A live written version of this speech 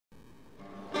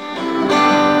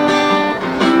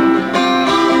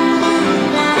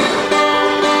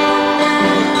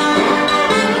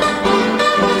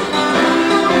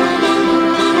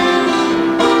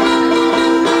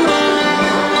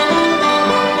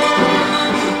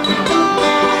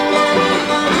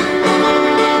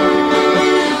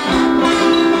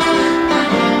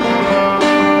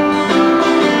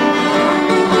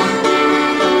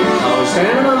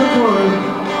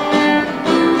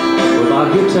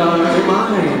guitar in my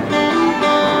hand,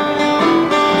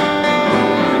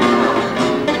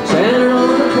 standing on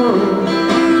the corner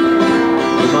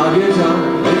with my guitar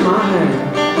in my hand,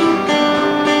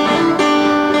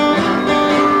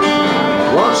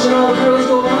 watching all the girls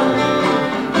go by.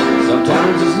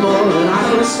 Sometimes it's more than I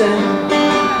can stand.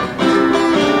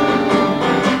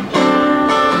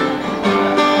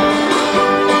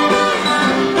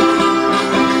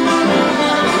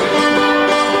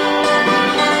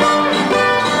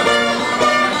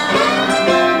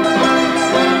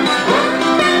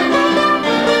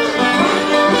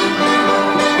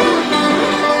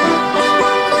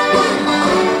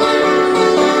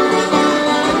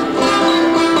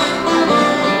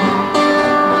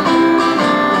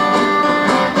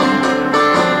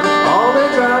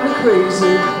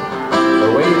 Crazy, the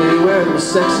way they wear their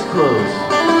sexy clothes.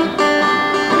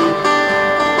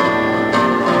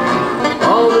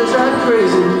 Oh, they drive me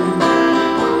crazy,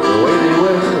 the way they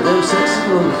wear their sexy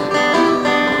clothes.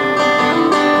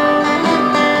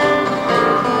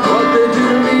 What they do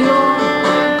to me, oh,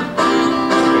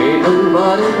 ain't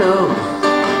nobody knows.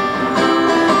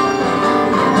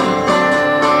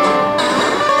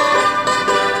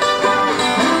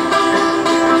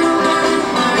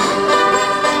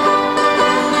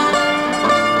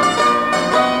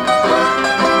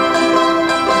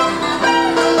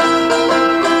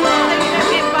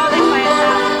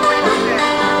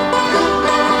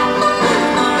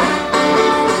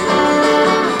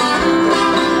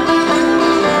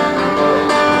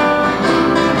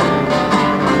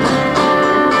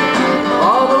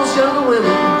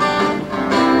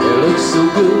 So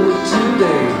good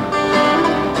today.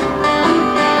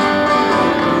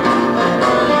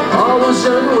 All those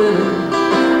young women,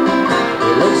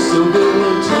 they look so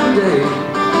good today.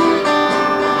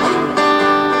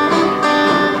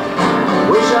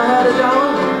 Wish I had a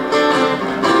dollar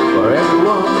for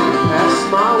everyone who passed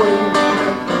my way.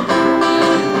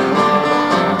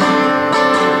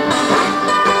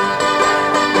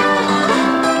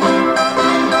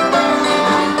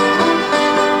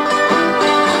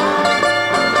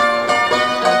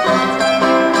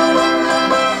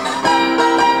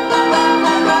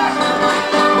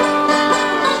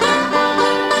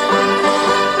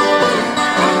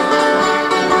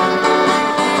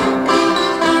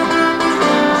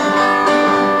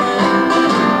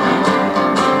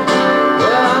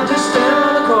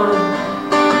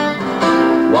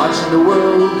 Watching the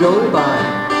world go by,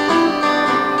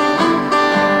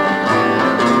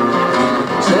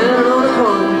 standing on the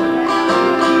corner,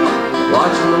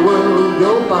 watching the world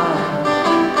go by.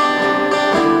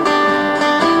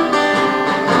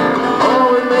 Oh,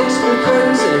 it makes me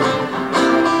crazy,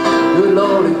 good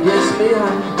Lord, it gets me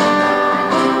high.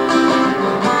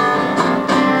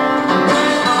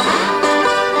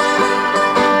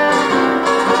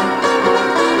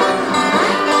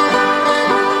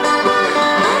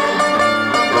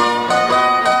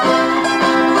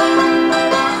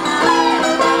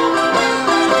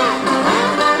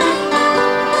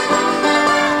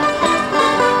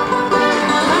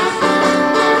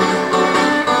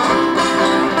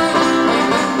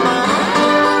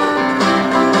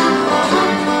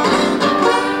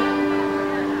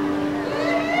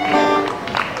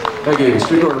 Thank you.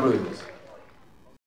 Street Corner Blues.